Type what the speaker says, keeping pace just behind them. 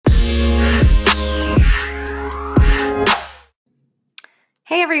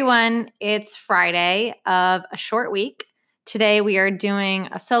Hey everyone, it's Friday of a short week. Today we are doing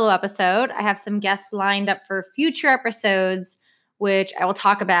a solo episode. I have some guests lined up for future episodes, which I will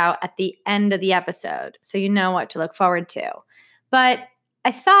talk about at the end of the episode, so you know what to look forward to. But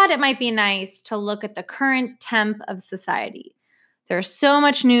I thought it might be nice to look at the current temp of society. There's so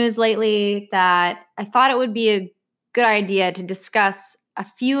much news lately that I thought it would be a good idea to discuss a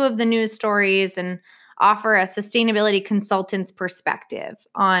few of the news stories and offer a sustainability consultant's perspective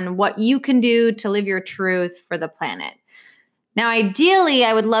on what you can do to live your truth for the planet. Now, ideally,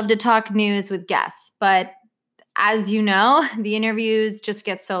 I would love to talk news with guests, but as you know, the interviews just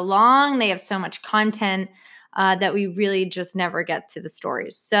get so long. They have so much content that we really just never get to the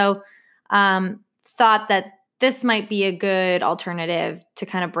stories. So, thought that this might be a good alternative to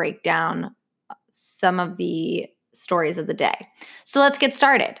kind of break down some of the stories of the day. So, let's get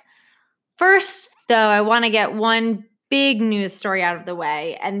started. First, though, I want to get one big news story out of the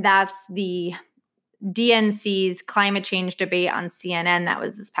way, and that's the DNC's climate change debate on CNN that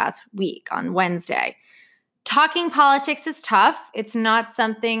was this past week on Wednesday. Talking politics is tough. It's not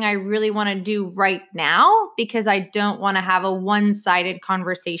something I really want to do right now because I don't want to have a one-sided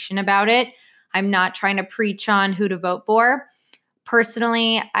conversation about it. I'm not trying to preach on who to vote for.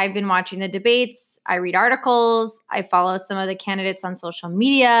 Personally, I've been watching the debates. I read articles. I follow some of the candidates on social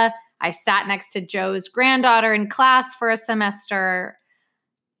media. I sat next to Joe's granddaughter in class for a semester.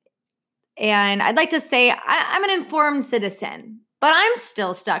 And I'd like to say I'm an informed citizen, but I'm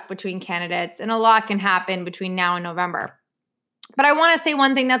still stuck between candidates, and a lot can happen between now and November. But I want to say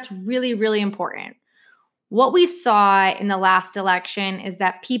one thing that's really, really important. What we saw in the last election is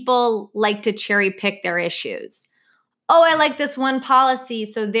that people like to cherry pick their issues. Oh, I like this one policy,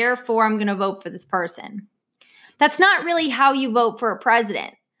 so therefore I'm going to vote for this person. That's not really how you vote for a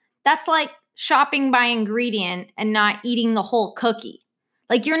president. That's like shopping by ingredient and not eating the whole cookie.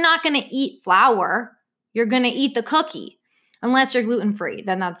 Like, you're not going to eat flour. You're going to eat the cookie. Unless you're gluten-free,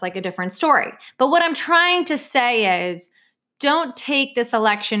 then that's like a different story. But what I'm trying to say is don't take this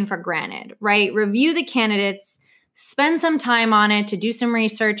election for granted, right? Review the candidates, spend some time on it to do some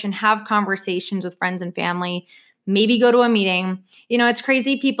research and have conversations with friends and family. Maybe go to a meeting. You know, it's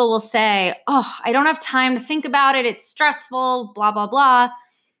crazy. People will say, oh, I don't have time to think about it. It's stressful, blah, blah, blah.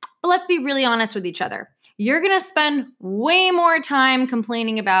 But let's be really honest with each other. You're going to spend way more time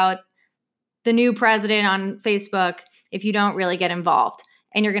complaining about the new president on Facebook if you don't really get involved.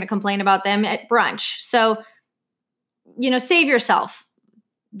 And you're going to complain about them at brunch. So, save yourself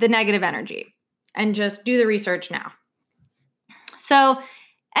the negative energy and just do the research now. So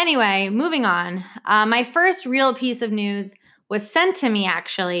anyway, moving on. My first real piece of news was sent to me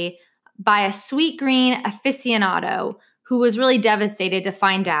actually by a Sweetgreen aficionado who was really devastated to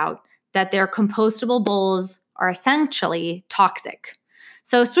find out that their compostable bowls are essentially toxic.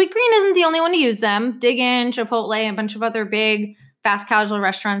 So Sweetgreen isn't the only one to use them. Dig In, Chipotle, and a bunch of other big fast casual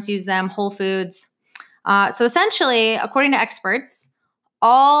restaurants use them, Whole Foods. So essentially, according to experts,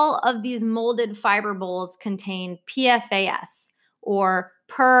 all of these molded fiber bowls contain PFAS, or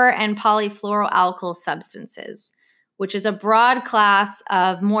per and polyfluoroalkyl substances, which is a broad class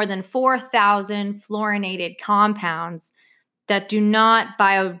of more than 4,000 fluorinated compounds that do not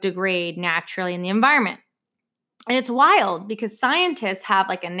biodegrade naturally in the environment. And it's wild because scientists have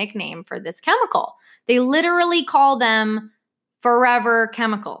like a nickname for this chemical. They literally call them forever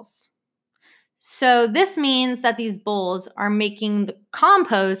chemicals. So this means that these bowls are making the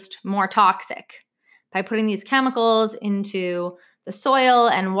compost more toxic by putting these chemicals into the soil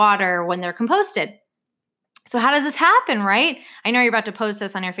and water when they're composted. So how does this happen, right? I know you're about to post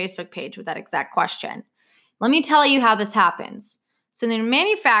this on your Facebook page with that exact question. Let me tell you how this happens. So the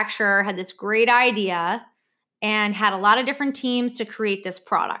manufacturer had this great idea and had a lot of different teams to create this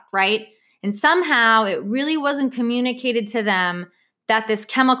product, right? And somehow it really wasn't communicated to them that this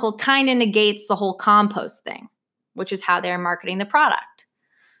chemical kind of negates the whole compost thing, which is how they're marketing the product.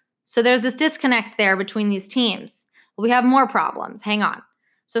 So there's this disconnect there between these teams. Well, we have more problems. Hang on.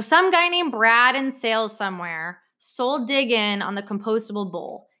 So some guy named Brad in sales somewhere sold Dig In on the compostable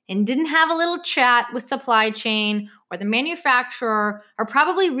bowl and didn't have a little chat with supply chain or the manufacturer or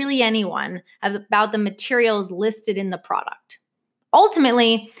probably really anyone about the materials listed in the product.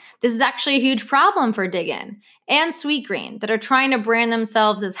 Ultimately, this is actually a huge problem for Dig In and Sweetgreen that are trying to brand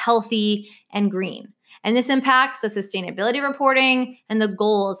themselves as healthy and green. And this impacts the sustainability reporting and the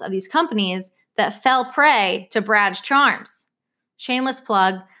goals of these companies that fell prey to Brad's charms. Shameless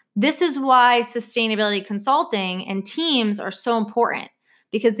plug, this is why sustainability consulting and teams are so important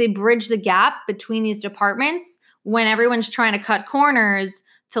because they bridge the gap between these departments when everyone's trying to cut corners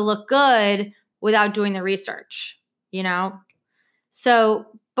to look good without doing the research, So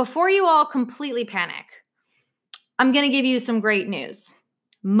before you all completely panic, I'm going to give you some great news.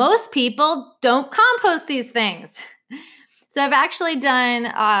 Most people don't compost these things. So I've actually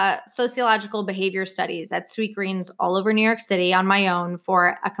done sociological behavior studies at Sweetgreens all over New York City on my own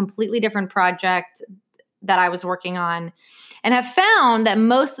for a completely different project that I was working on, and have found that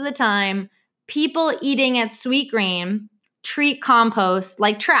most of the time, people eating at Sweetgreen treat compost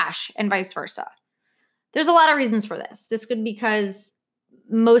like trash and vice versa. There's a lot of reasons for this. This could be because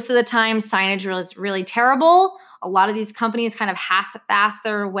most of the time signage is really terrible. A lot of these companies kind of half-ass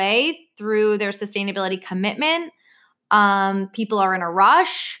their way through their sustainability commitment. People are in a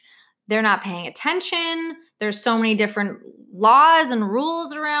rush. They're not paying attention. There's so many different laws and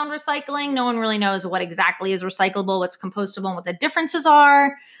rules around recycling. No one really knows what exactly is recyclable, what's compostable, and what the differences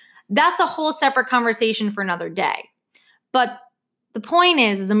are. That's a whole separate conversation for another day. But the point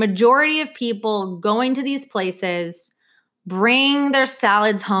is the majority of people going to these places bring their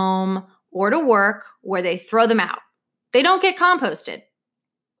salads home or to work where they throw them out. They don't get composted.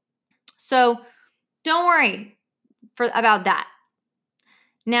 So don't worry about that.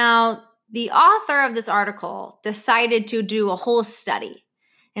 Now, the author of this article decided to do a whole study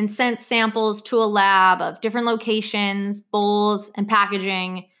and sent samples to a lab of different locations, bowls, and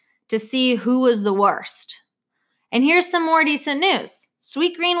packaging to see who was the worst. And here's some more decent news.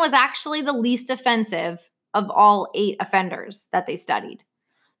 Sweetgreen was actually the least offensive of all 8 offenders that they studied.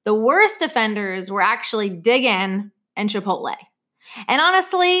 The worst offenders were actually Dig Inn and Chipotle. And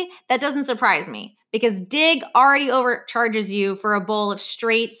honestly, that doesn't surprise me because Dig already overcharges you for a bowl of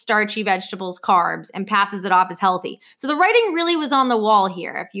straight starchy vegetables, carbs, and passes it off as healthy. So the writing really was on the wall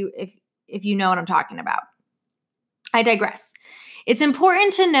here, if you know what I'm talking about. I digress. It's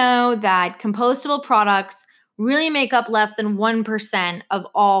important to know that compostable products really make up less than 1% of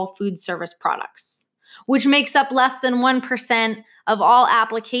all food service products, which makes up less than 1% of all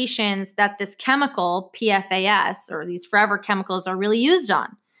applications that this chemical, PFAS, or these forever chemicals are really used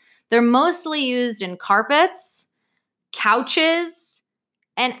on. They're mostly used in carpets, couches,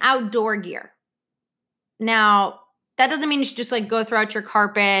 and outdoor gear. Now, that doesn't mean you should just go throw out your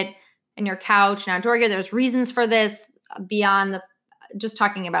carpet and your couch and outdoor gear. There's reasons for this beyond just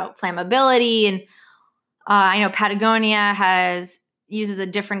talking about flammability. And I know Patagonia uses a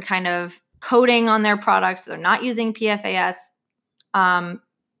different kind of coating on their products. So they're not using PFAS.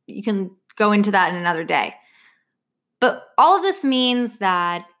 You can go into that in another day. But all of this means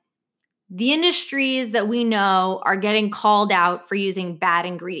that the industries that we know are getting called out for using bad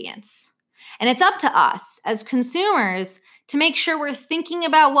ingredients. And it's up to us as consumers to make sure we're thinking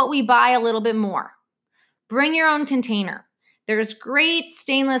about what we buy a little bit more. Bring your own container. There's great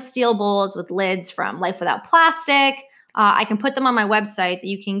stainless steel bowls with lids from Life Without Plastic. I can put them on my website that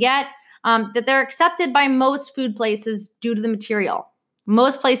you can get, that they're accepted by most food places due to the material.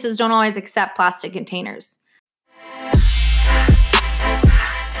 Most places don't always accept plastic containers.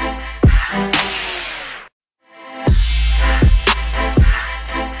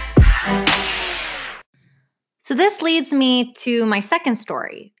 So this leads me to my second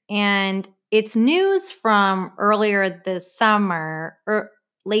story, and it's news from earlier this summer or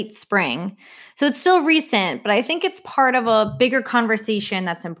late spring. So it's still recent, but I think it's part of a bigger conversation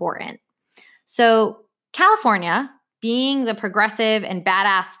that's important. So California, being the progressive and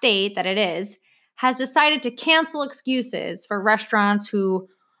badass state that it is, has decided to cancel excuses for restaurants who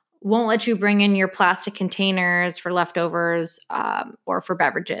won't let you bring in your plastic containers for leftovers or for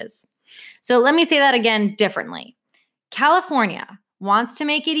beverages. So let me say that again differently. California wants to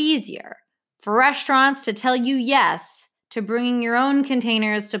make it easier for restaurants to tell you yes to bringing your own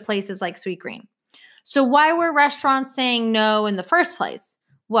containers to places like Sweetgreen. So why were restaurants saying no in the first place?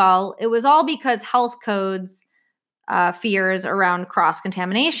 Well, it was all because health codes fears around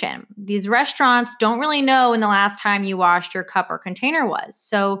cross-contamination. These restaurants don't really know when the last time you washed your cup or container was.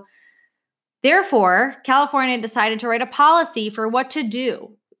 So therefore, California decided to write a policy for what to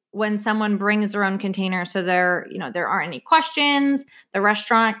do when someone brings their own container, so there aren't any questions. The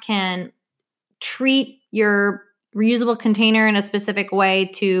restaurant can treat your reusable container in a specific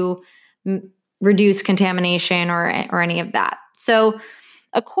way to reduce contamination or any of that. So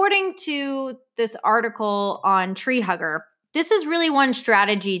according to this article on Tree Hugger, this is really one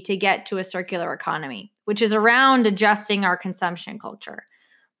strategy to get to a circular economy, which is around adjusting our consumption culture.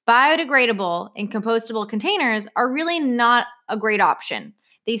 Biodegradable and compostable containers are really not a great option.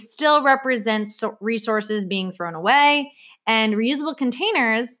 They still represent resources being thrown away, and reusable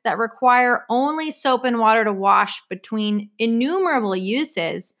containers that require only soap and water to wash between innumerable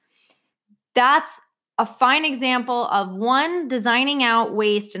uses. That's a fine example of 1, designing out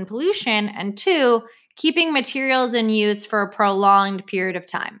waste and pollution, and 2, keeping materials in use for a prolonged period of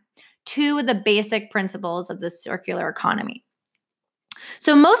time. Two of the basic principles of the circular economy.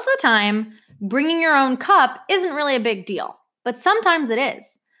 So most of the time, bringing your own cup isn't really a big deal, but sometimes it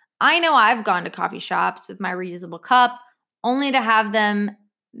is. I know I've gone to coffee shops with my reusable cup only to have them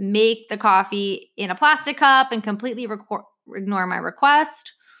make the coffee in a plastic cup and completely ignore my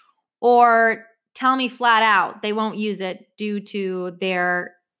request, or tell me flat out they won't use it due to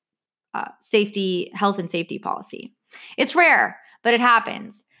their health and safety policy. It's rare, but it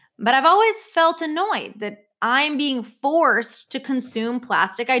happens. But I've always felt annoyed that I'm being forced to consume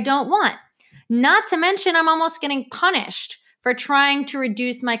plastic I don't want. Not to mention, I'm almost getting punished for trying to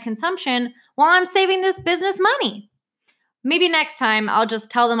reduce my consumption while I'm saving this business money. Maybe next time I'll just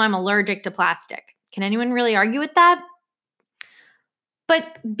tell them I'm allergic to plastic. Can anyone really argue with that?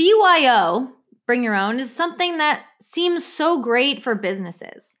 But BYO, bring your own, is something that seems so great for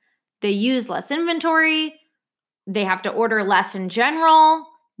businesses. They use less inventory, they have to order less in general,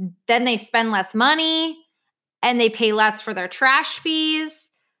 then they spend less money, and they pay less for their trash fees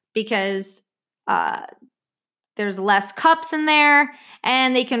because there's less cups in there,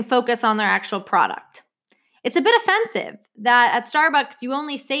 and they can focus on their actual product. It's a bit offensive that at Starbucks, you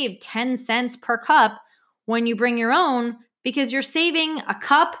only save 10 cents per cup when you bring your own because you're saving a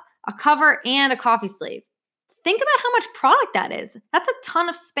cup, a cover, and a coffee sleeve. Think about how much product that is. That's a ton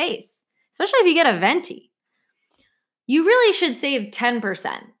of space, especially if you get a venti. You really should save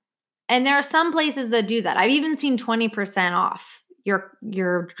 10%. And there are some places that do that. I've even seen 20% off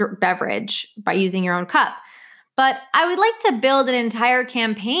your beverage by using your own cup. But I would like to build an entire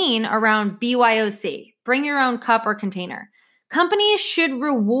campaign around BYOC, bring your own cup or container. Companies should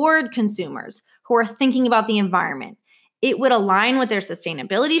reward consumers who are thinking about the environment. It would align with their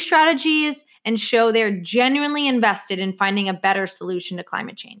sustainability strategies and show they're genuinely invested in finding a better solution to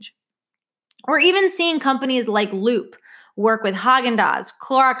climate change. Or even seeing companies like Loop work with Haagen-Dazs,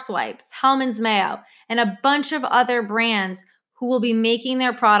 Clorox Wipes, Hellmann's Mayo, and a bunch of other brands who will be making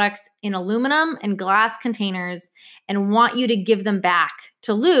their products in aluminum and glass containers and want you to give them back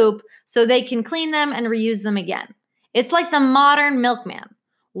to Loop so they can clean them and reuse them again. It's like the modern milkman.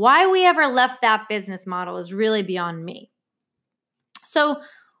 Why we ever left that business model is really beyond me. So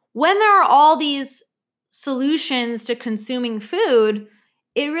when there are all these solutions to consuming food,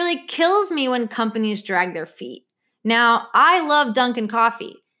 it really kills me when companies drag their feet. Now, I love Dunkin'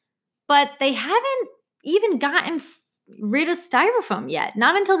 Coffee, but they haven't even gotten rid of styrofoam yet,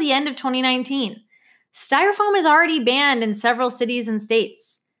 not until the end of 2019. Styrofoam is already banned in several cities and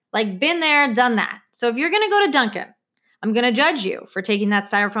states. Like, been there, done that. So if you're going to go to Dunkin', I'm going to judge you for taking that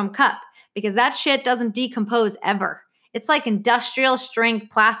styrofoam cup because that shit doesn't decompose ever. It's like industrial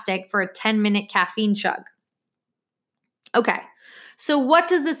strength plastic for a 10-minute caffeine chug. Okay, so what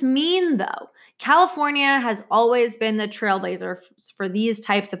does this mean though? California has always been the trailblazer for these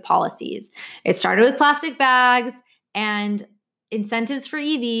types of policies. It started with plastic bags and incentives for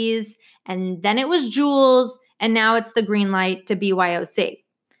EVs, and then it was Juuls, and now it's the green light to BYOC.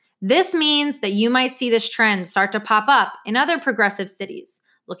 This means that you might see this trend start to pop up in other progressive cities,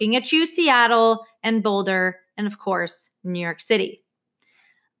 looking at you, Seattle and Boulder, and of course, New York City.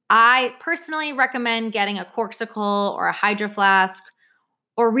 I personally recommend getting a Corkcicle or a Hydro Flask,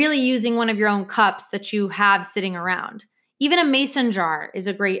 or really using one of your own cups that you have sitting around. Even a mason jar is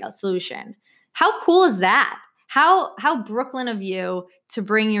a great solution. How cool is that? How Brooklyn of you to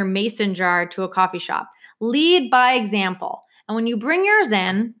bring your mason jar to a coffee shop. Lead by example. And when you bring yours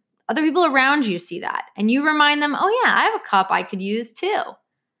in, other people around you see that. And you remind them, oh yeah, I have a cup I could use too.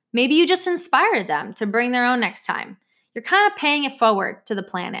 Maybe you just inspired them to bring their own next time. You're kind of paying it forward to the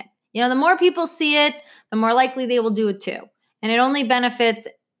planet. You know, the more people see it, the more likely they will do it too. And it only benefits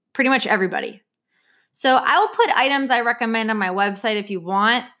pretty much everybody. So I will put items I recommend on my website if you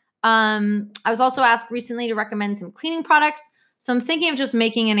want. I was also asked recently to recommend some cleaning products. So I'm thinking of just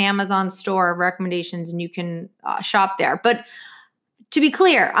making an Amazon store of recommendations and you can shop there. But to be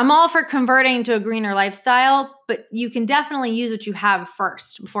clear, I'm all for converting to a greener lifestyle, but you can definitely use what you have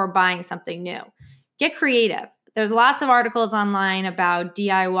first before buying something new. Get creative. There's lots of articles online about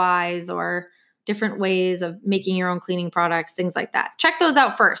DIYs or different ways of making your own cleaning products, things like that. Check those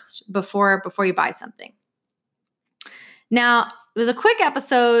out first before you buy something. Now, it was a quick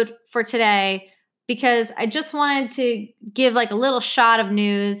episode for today because I just wanted to give like a little shot of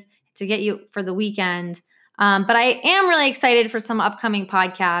news to get you for the weekend. But I am really excited for some upcoming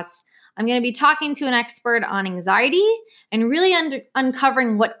podcasts. I'm going to be talking to an expert on anxiety and really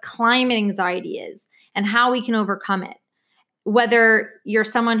uncovering what climate anxiety is and how we can overcome it. Whether you're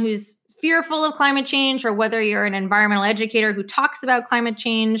someone who's fearful of climate change or whether you're an environmental educator who talks about climate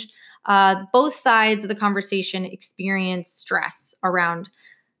change, both sides of the conversation experience stress around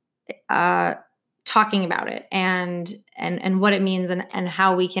talking about it and what it means and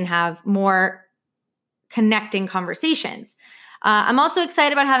how we can have more connecting conversations. I'm also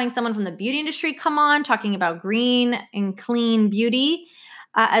excited about having someone from the beauty industry come on talking about green and clean beauty,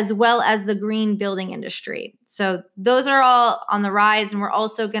 as well as the green building industry. So those are all on the rise. And we're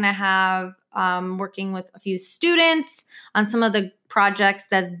also going to have working with a few students on some of the projects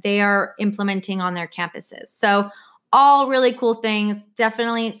that they are implementing on their campuses. So all really cool things.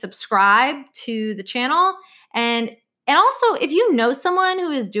 Definitely subscribe to the channel. And also, if you know someone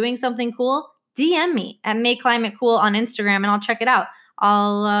who is doing something cool, DM me at Make Climate Cool on Instagram and I'll check it out.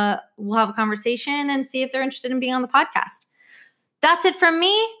 We'll have a conversation and see if they're interested in being on the podcast. That's it from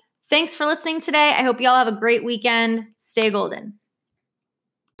me. Thanks for listening today. I hope you all have a great weekend. Stay golden.